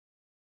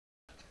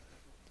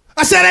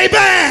I said, hey,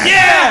 band.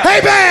 Yeah.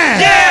 Hey,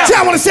 band. Yeah.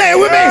 Y'all want to say it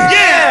with me?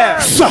 Yeah.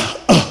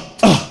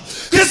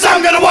 Cause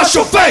I'm gonna wash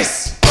your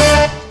face.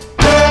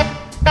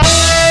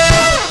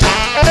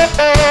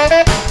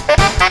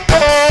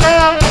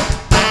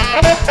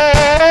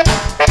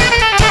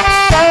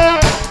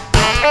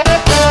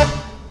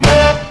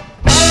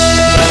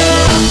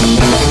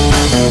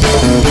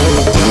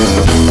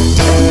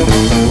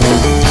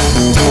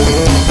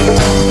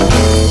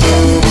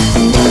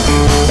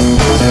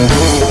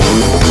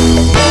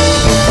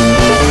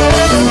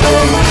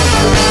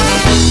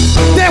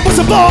 There was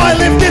a boy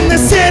lived in the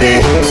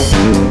city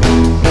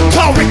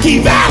called Ricky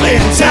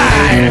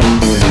Valentine.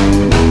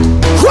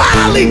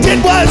 All he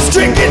did was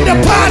drink in the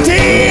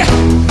party,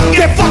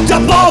 get fucked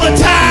up all the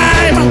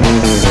time.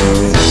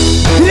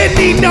 Didn't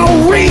need no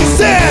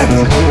reason,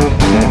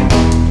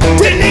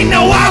 didn't need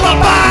no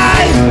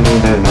alibi.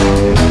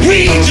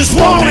 He just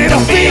wanted to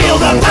feel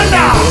the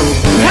thunder,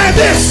 and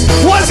this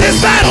was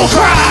his battle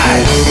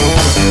cry.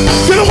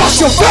 Gonna wash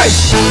your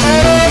face,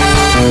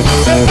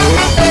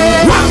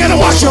 I'm gonna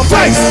wash your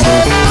face,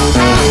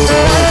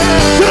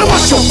 gonna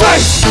wash your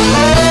face,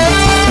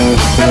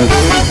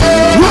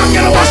 I'm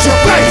gonna wash your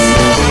face.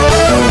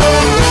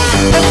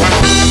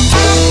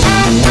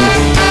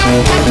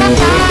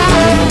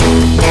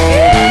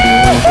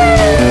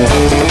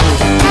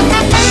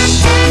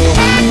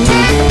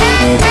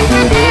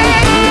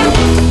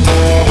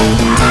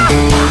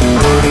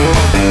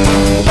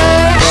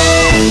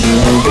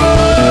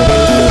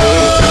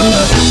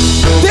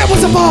 There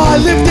was a boy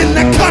lived in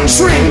the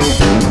country,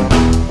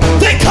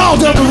 they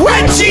called him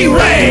Reggie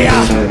Ray.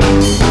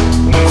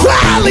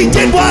 All he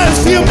did was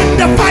fume in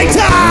the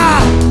fighter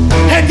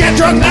and get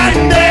drunk night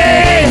and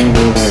day.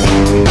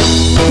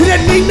 He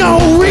didn't need no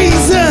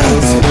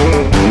reasons,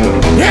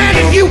 and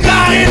if you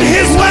got in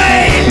his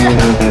way,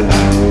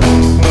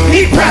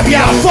 he'd grab you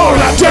out for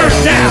a dirt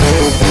nap.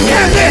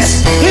 And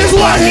this is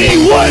what he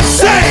would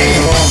say: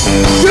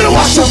 gonna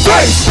wash your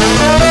face,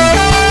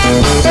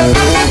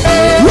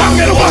 I'm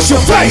gonna wash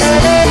your face,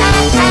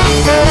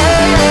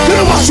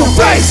 gonna wash your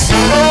face,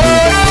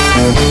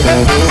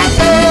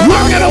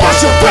 I'm gonna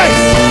wash your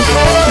face,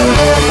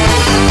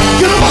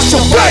 gonna wash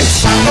your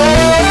face,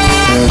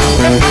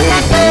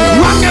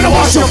 I'm gonna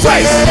wash your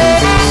face,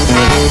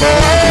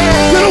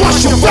 gonna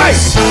wash your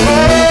face,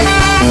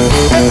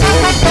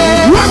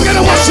 I'm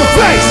gonna wash your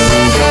face.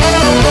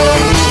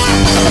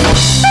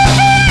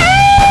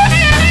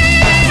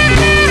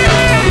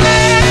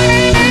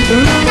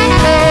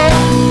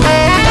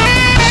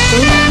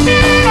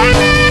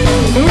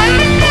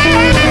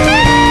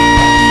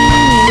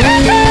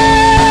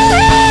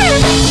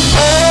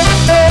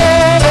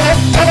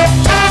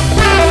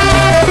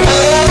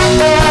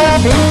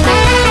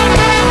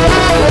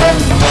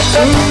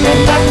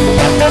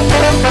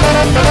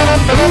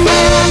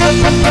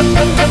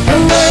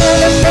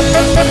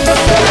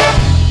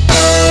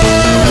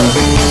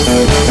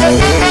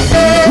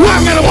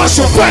 I'm gonna wash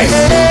your face,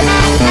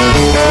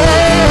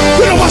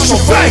 gonna wash your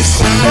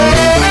face,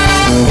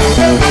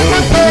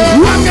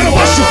 I'm gonna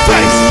wash your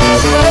face,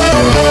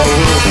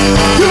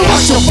 gonna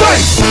wash your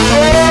face,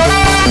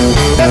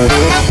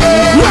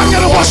 I'm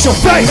gonna wash your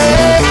face.